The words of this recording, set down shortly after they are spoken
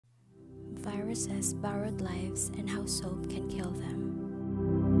Viruses, borrowed lives, and how soap can kill them.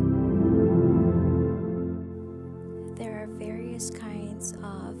 There are various kinds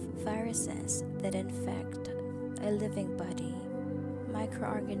of viruses that infect a living body.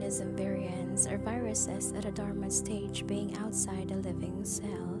 Microorganism variants are viruses at a dormant stage, being outside a living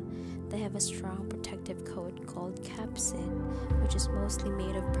cell. They have a strong protective coat called capsid, which is mostly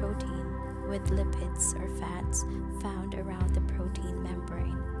made of protein, with lipids or fats found around the protein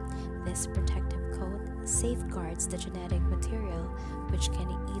membrane. This protective coat safeguards the genetic material, which can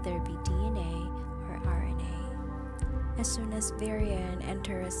either be DNA or RNA. As soon as virion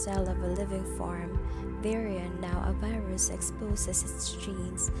enters a cell of a living form, virion, now a virus, exposes its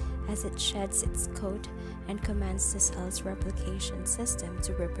genes as it sheds its coat and commands the cell's replication system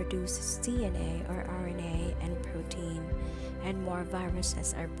to reproduce its DNA or RNA and protein, and more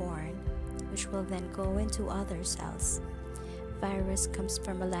viruses are born, which will then go into other cells. Virus comes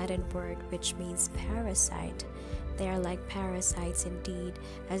from a Latin word which means parasite. They are like parasites indeed,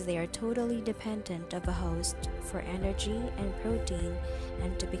 as they are totally dependent of a host for energy and protein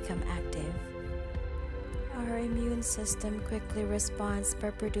and to become active. Our immune system quickly responds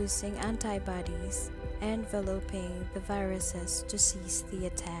by producing antibodies, enveloping the viruses to seize the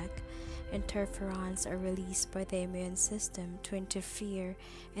attack. Interferons are released by the immune system to interfere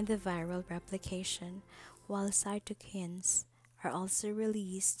in the viral replication, while cytokines are also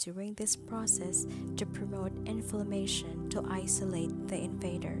released during this process to promote inflammation to isolate the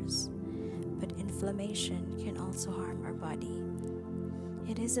invaders. But inflammation can also harm our body.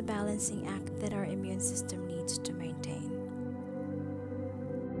 It is a balancing act that our immune system needs to maintain.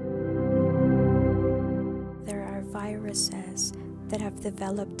 There are viruses that have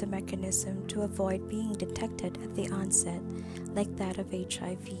developed a mechanism to avoid being detected at the onset, like that of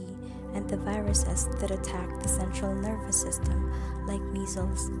HIV, and the viruses that attack the central nervous system, like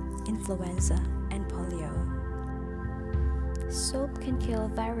measles, influenza, and polio. Soap can kill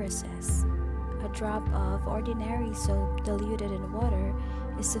viruses. A drop of ordinary soap diluted in water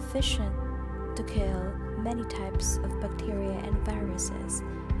is sufficient to kill many types of bacteria and viruses,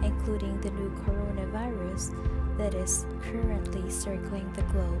 including the new coronavirus that is currently circling the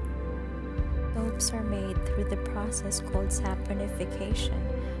globe. Soaps are made through the process called saponification,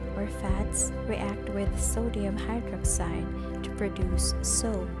 where fats react with sodium hydroxide to produce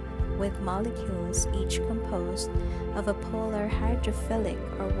soap, with molecules each composed of a polar hydrophilic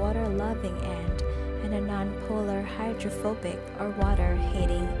or water-loving end and a non-polar hydrophobic or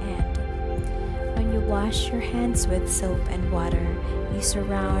water-hating end. When you wash your hands with soap and water, you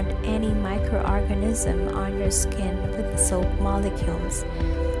surround any microorganism on your skin with soap molecules.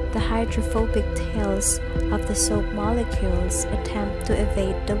 The hydrophobic tails of the soap molecules attempt to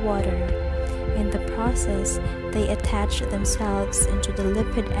evade the water. In the process, they attach themselves into the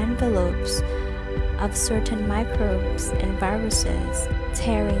lipid envelopes of certain microbes and viruses,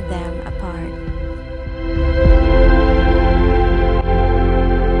 tearing them apart.